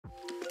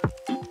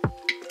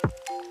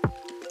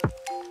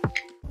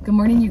Good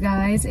morning, you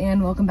guys,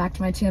 and welcome back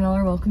to my channel,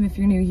 or welcome if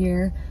you're new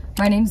here.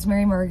 My name's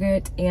Mary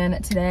Margaret,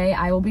 and today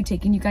I will be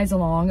taking you guys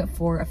along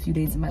for a few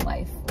days of my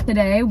life.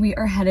 Today we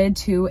are headed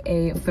to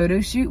a photo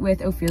shoot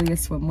with Ophelia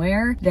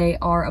Swimwear. They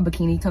are a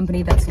bikini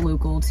company that's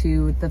local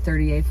to the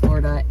 30A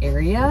Florida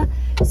area.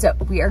 So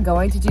we are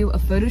going to do a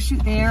photo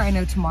shoot there. I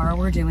know tomorrow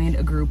we're doing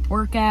a group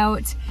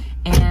workout,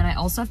 and I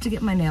also have to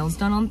get my nails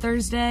done on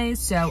Thursday.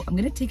 So I'm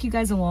gonna take you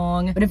guys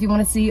along, but if you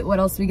wanna see what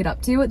else we get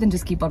up to, then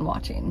just keep on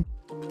watching.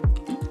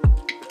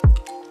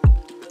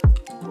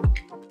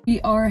 We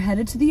are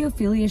headed to the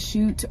Ophelia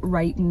shoot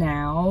right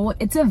now.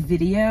 It's a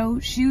video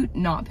shoot,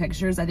 not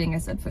pictures. I think I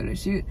said photo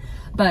shoot,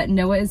 but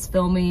Noah is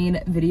filming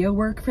video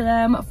work for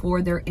them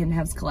for their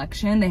in-house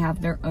collection. They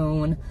have their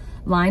own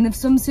line of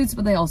swimsuits,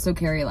 but they also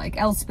carry like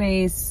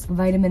L-Space,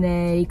 Vitamin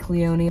A,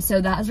 Cleone.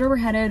 So that is where we're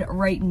headed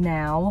right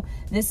now.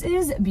 This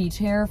is beach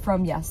hair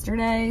from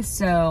yesterday,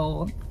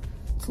 so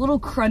it's a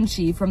little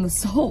crunchy from the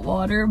salt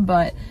water,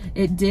 but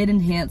it did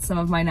enhance some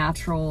of my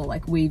natural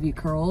like wavy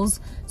curls.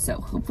 So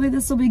hopefully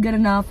this will be good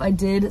enough. I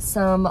did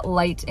some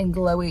light and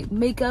glowy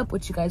makeup,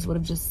 which you guys would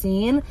have just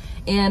seen.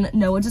 And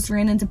Noah just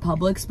ran into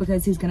Publix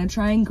because he's gonna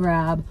try and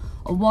grab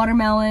a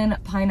watermelon,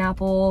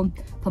 pineapple,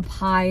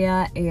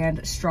 papaya,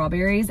 and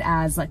strawberries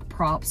as like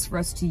props for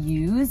us to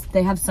use.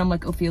 They have some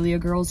like Ophelia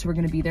girls who are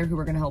gonna be there who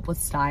are gonna help with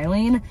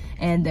styling.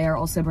 And they're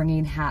also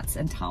bringing hats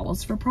and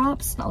towels for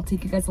props. I'll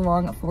take you guys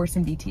along for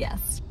some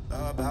BTS.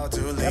 About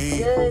to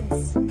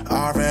leave,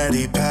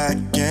 already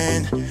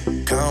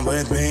packing, come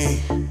with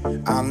me,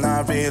 I'm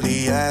not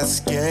really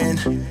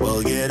asking,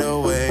 we'll get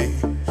away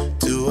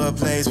to a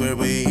place where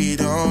we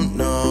don't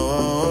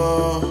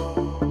know,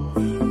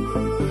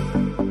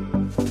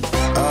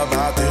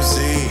 about to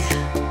see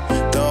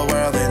the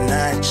world in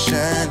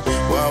action,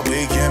 what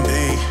we can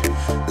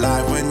be,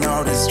 life with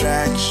no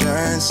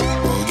distractions,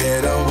 we'll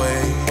get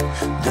away,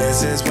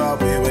 this is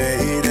what we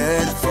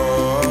waited for.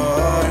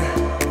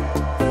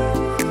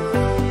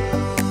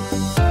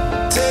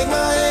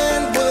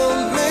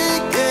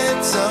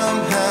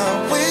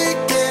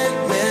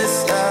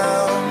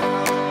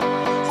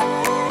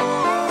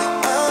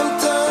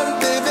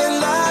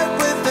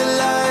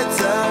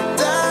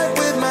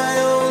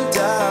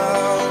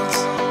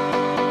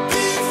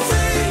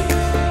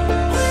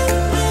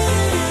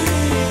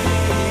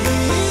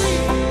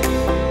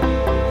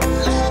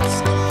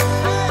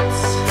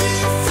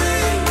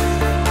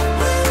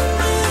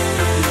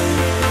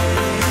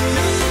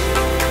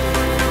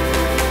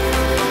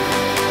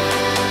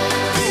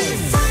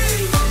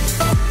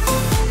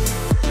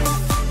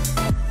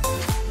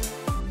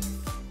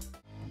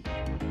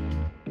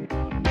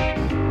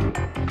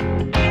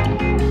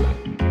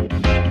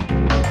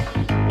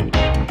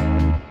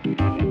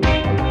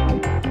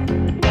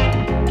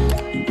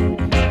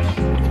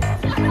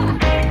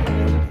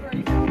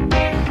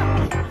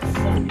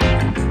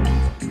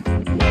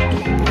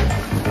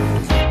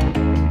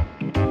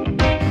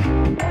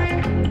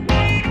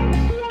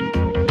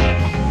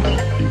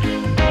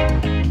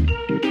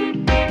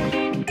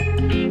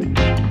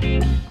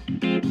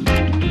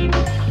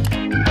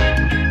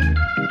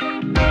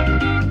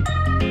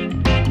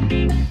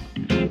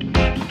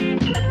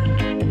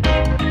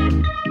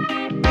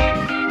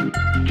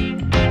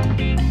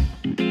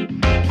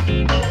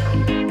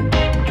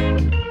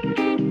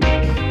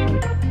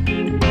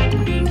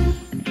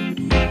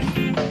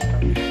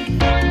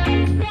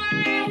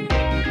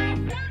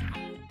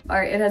 All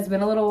right, it has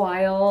been a little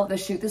while. The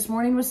shoot this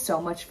morning was so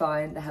much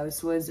fun. The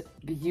house was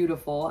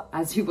beautiful,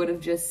 as you would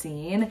have just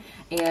seen.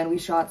 And we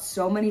shot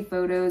so many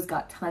photos,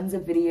 got tons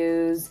of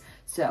videos.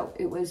 So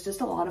it was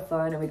just a lot of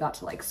fun, and we got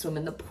to like swim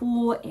in the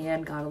pool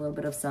and got a little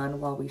bit of sun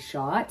while we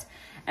shot.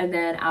 And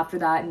then after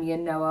that, me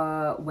and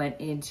Noah went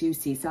into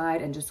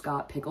Seaside and just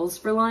got pickles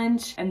for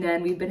lunch. And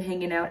then we've been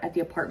hanging out at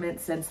the apartment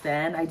since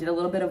then. I did a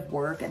little bit of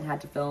work and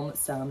had to film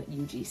some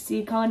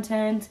UGC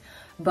content,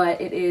 but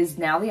it is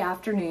now the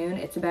afternoon.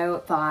 It's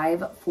about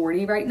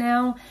 5:40 right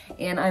now,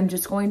 and I'm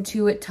just going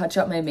to touch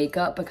up my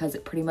makeup because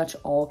it pretty much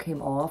all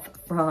came off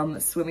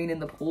from swimming in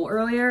the pool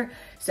earlier.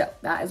 So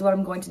that is what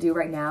I'm going to do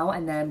right now,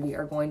 and then we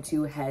are going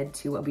to head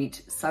to a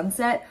beach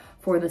sunset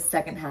for the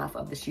second half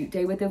of the shoot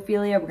day with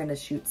Ophelia. We're gonna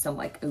shoot some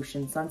like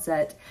ocean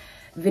sunset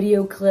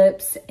video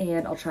clips,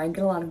 and I'll try and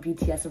get a lot of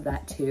BTS of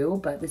that too.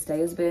 But this day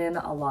has been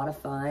a lot of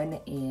fun,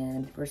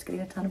 and we're just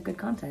getting a ton of good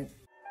content.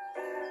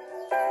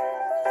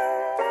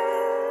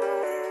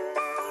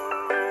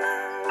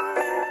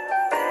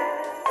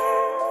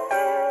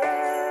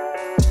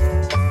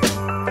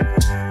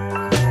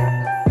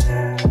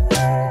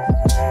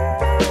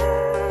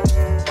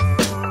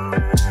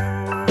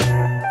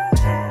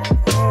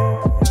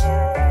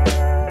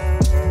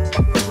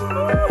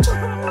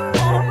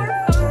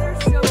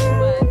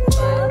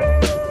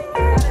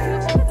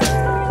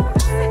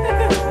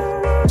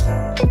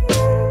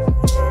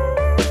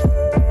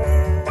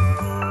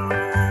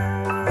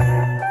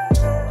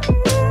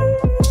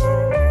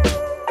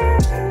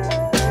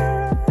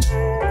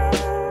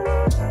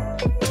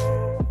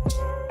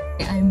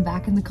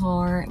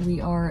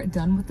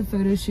 done with the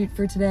photo shoot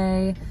for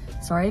today.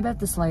 Sorry about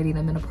the lighting,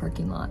 I'm in a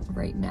parking lot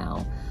right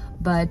now.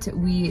 But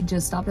we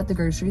just stopped at the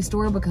grocery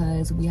store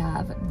because we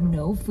have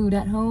no food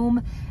at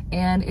home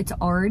and it's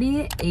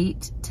already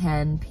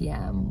 8:10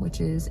 p.m.,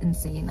 which is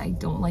insane. I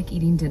don't like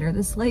eating dinner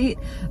this late,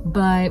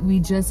 but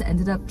we just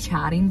ended up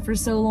chatting for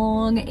so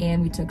long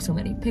and we took so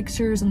many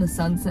pictures and the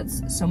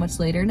sunset's so much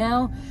later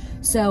now.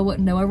 So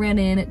Noah ran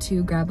in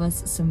to grab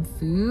us some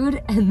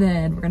food and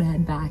then we're gonna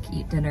head back,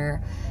 eat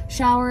dinner,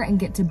 shower, and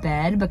get to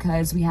bed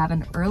because we have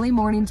an early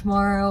morning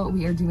tomorrow.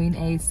 We are doing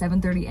a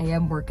 7:30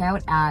 a.m.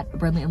 workout at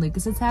Bradley and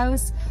Lucas's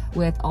house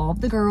with all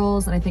of the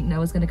girls, and I think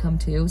Noah's gonna come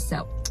too.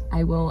 So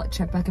I will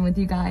check back in with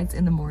you guys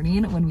in the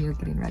morning when we are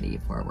getting ready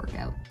for a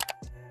workout.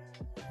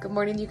 Good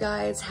morning, you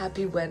guys.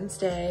 Happy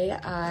Wednesday.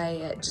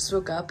 I just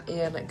woke up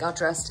and got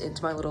dressed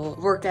into my little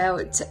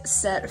workout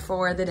set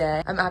for the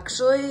day. I'm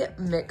actually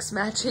mix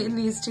matching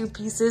these two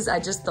pieces. I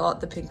just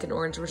thought the pink and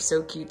orange were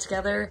so cute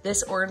together.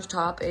 This orange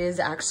top is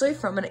actually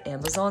from an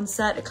Amazon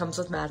set. It comes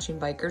with matching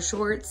biker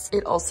shorts.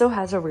 It also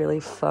has a really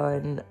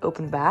fun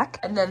open back.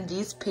 And then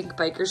these pink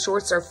biker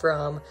shorts are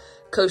from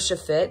Kosha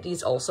Fit.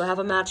 These also have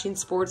a matching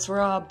sports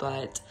bra,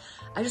 but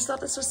I just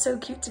thought this was so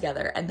cute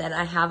together. And then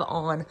I have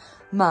on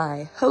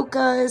my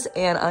Hokas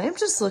and I am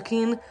just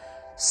looking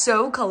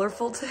so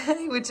colorful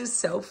today, which is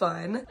so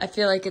fun. I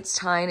feel like it's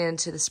tying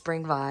into the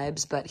spring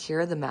vibes, but here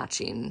are the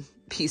matching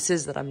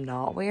pieces that I'm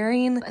not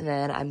wearing. And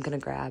then I'm gonna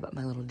grab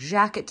my little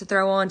jacket to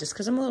throw on just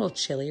because I'm a little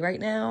chilly right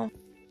now.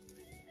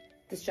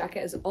 This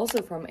jacket is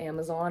also from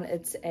Amazon.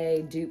 It's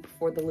a dupe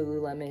for the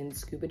Lululemon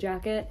scuba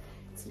jacket.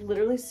 It's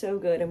literally so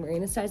good. I'm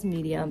wearing a size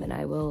medium and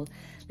I will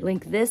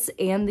link this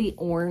and the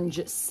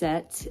orange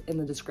set in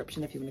the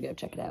description if you want to go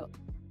check it out.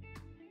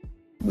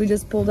 We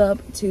just pulled up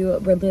to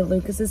Bradley and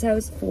Lucas's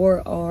house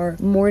for our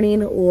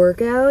morning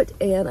workout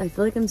and I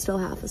feel like I'm still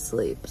half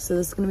asleep. So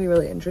this is gonna be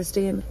really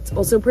interesting. It's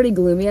also pretty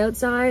gloomy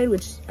outside,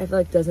 which I feel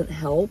like doesn't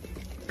help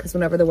because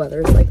whenever the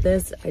weather is like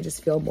this, I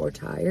just feel more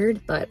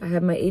tired. But I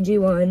have my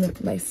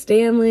AG1, my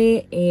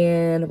Stanley,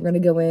 and we're gonna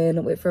go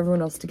in, wait for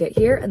everyone else to get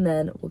here, and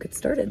then we'll get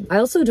started. I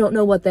also don't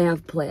know what they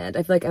have planned.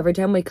 I feel like every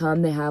time we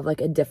come, they have like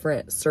a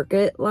different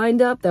circuit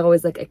lined up. They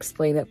always like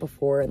explain it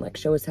before and like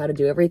show us how to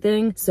do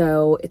everything.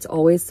 So it's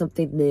always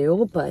something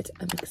new, but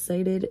I'm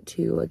excited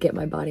to get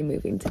my body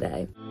moving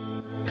today.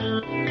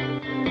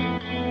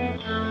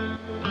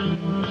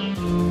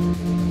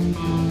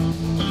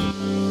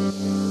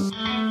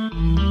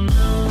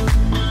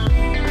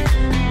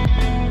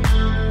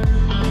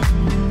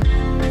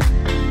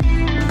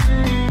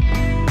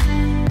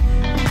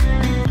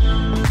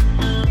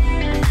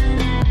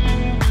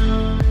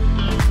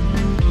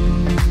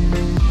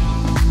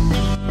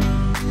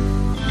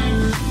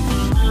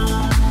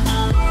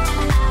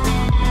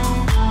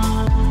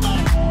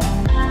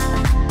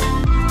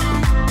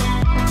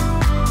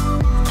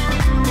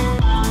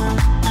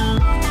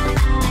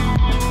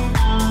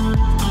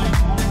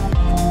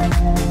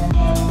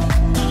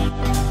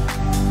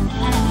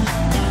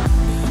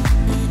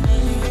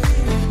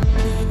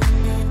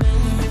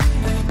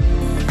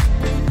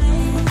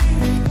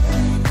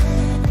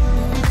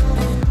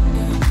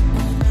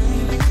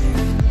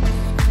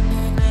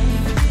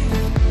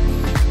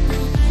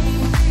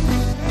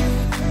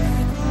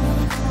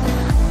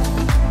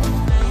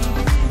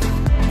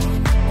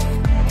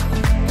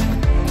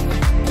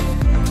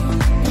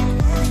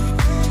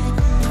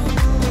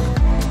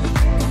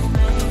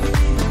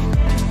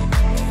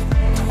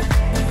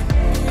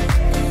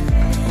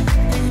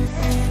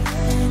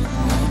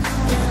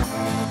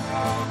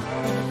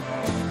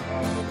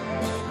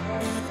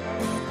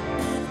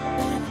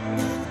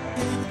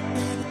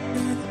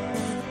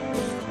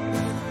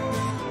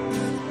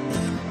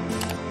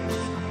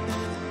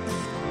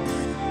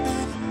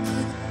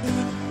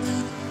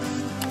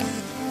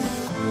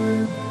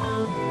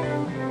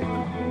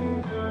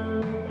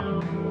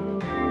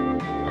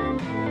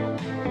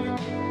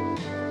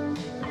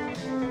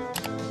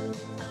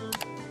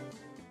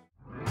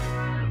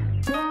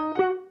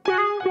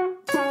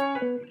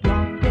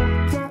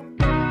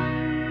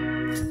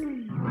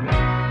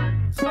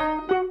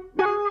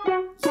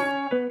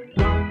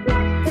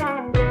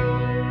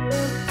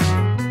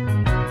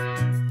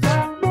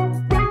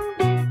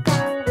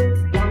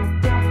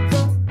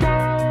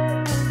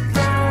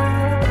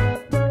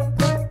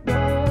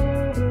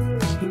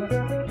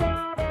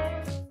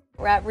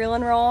 At Real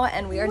and Raw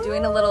and we are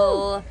doing a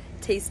little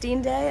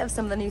tasting day of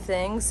some of the new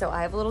things. So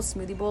I have a little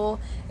smoothie bowl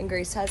and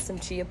Grace has some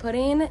chia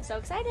pudding. So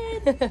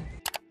excited.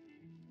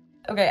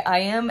 Okay, I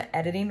am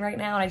editing right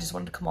now and I just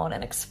wanted to come on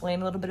and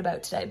explain a little bit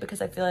about today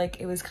because I feel like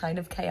it was kind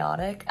of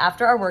chaotic.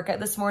 After our workout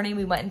this morning,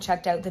 we went and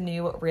checked out the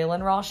new Real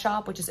and Raw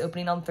shop, which is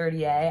opening on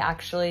 30A.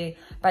 Actually,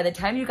 by the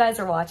time you guys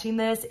are watching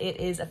this, it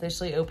is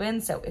officially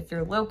open. So if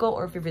you're local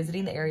or if you're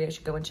visiting the area, you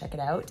should go and check it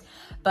out.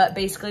 But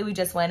basically, we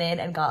just went in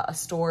and got a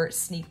store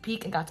sneak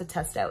peek and got to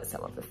test out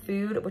some of the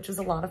food, which was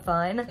a lot of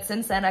fun.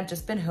 Since then, I've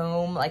just been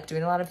home, like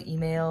doing a lot of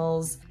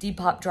emails,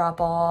 Depop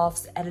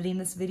drop-offs, editing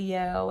this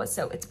video.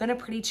 So it's been a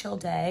pretty chill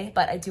day,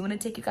 but I do want to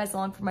take you guys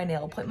along for my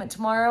nail appointment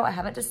tomorrow. I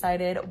haven't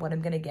decided what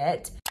I'm gonna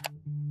get.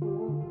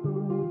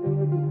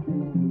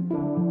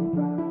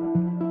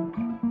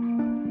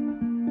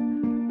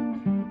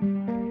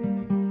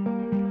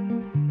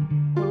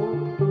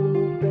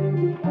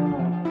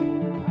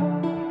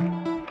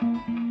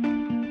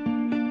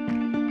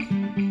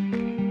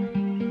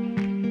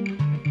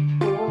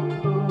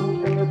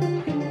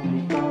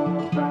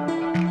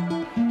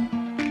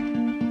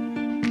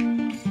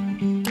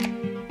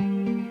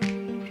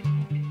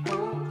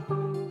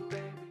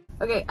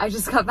 I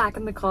just got back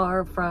in the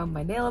car from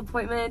my nail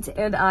appointment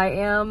and I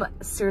am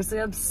seriously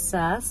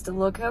obsessed.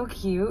 Look how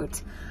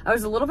cute. I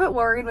was a little bit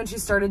worried when she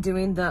started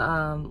doing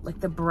the like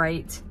the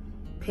bright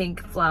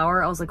pink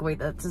flower. I was like, wait,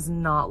 that does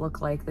not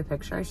look like the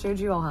picture I showed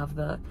you. I'll have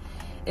the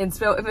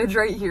inspo image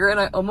right here, and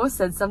I almost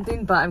said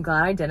something, but I'm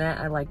glad I didn't.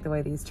 I like the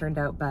way these turned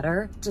out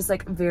better. Just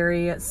like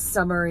very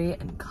summery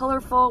and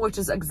colorful, which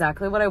is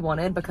exactly what I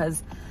wanted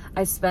because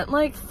I spent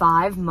like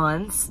 5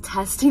 months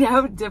testing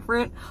out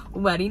different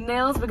wedding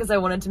nails because I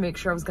wanted to make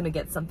sure I was gonna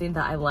get something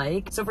that I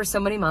like. So for so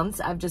many months,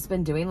 I've just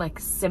been doing like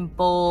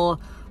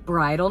simple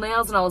bridal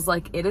nails, and I was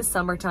like, it is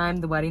summertime,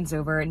 the wedding's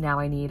over, now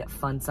I need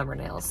fun summer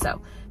nails.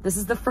 So this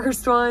is the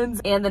first ones,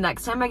 and the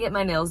next time I get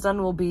my nails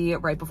done will be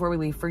right before we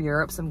leave for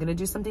Europe, so I'm gonna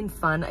do something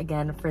fun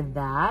again for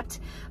that.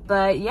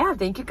 But yeah,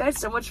 thank you guys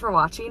so much for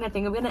watching. I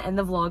think I'm gonna end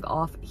the vlog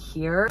off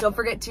here. Don't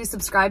forget to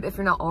subscribe if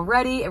you're not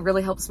already. It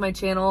really helps my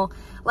channel.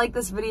 Like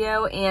this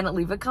video and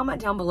leave a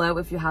comment down below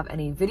if you have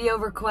any video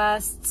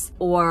requests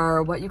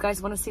or what you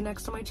guys want to see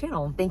next on my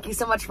channel. Thank you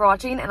so much for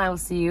watching, and I will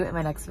see you in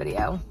my next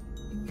video.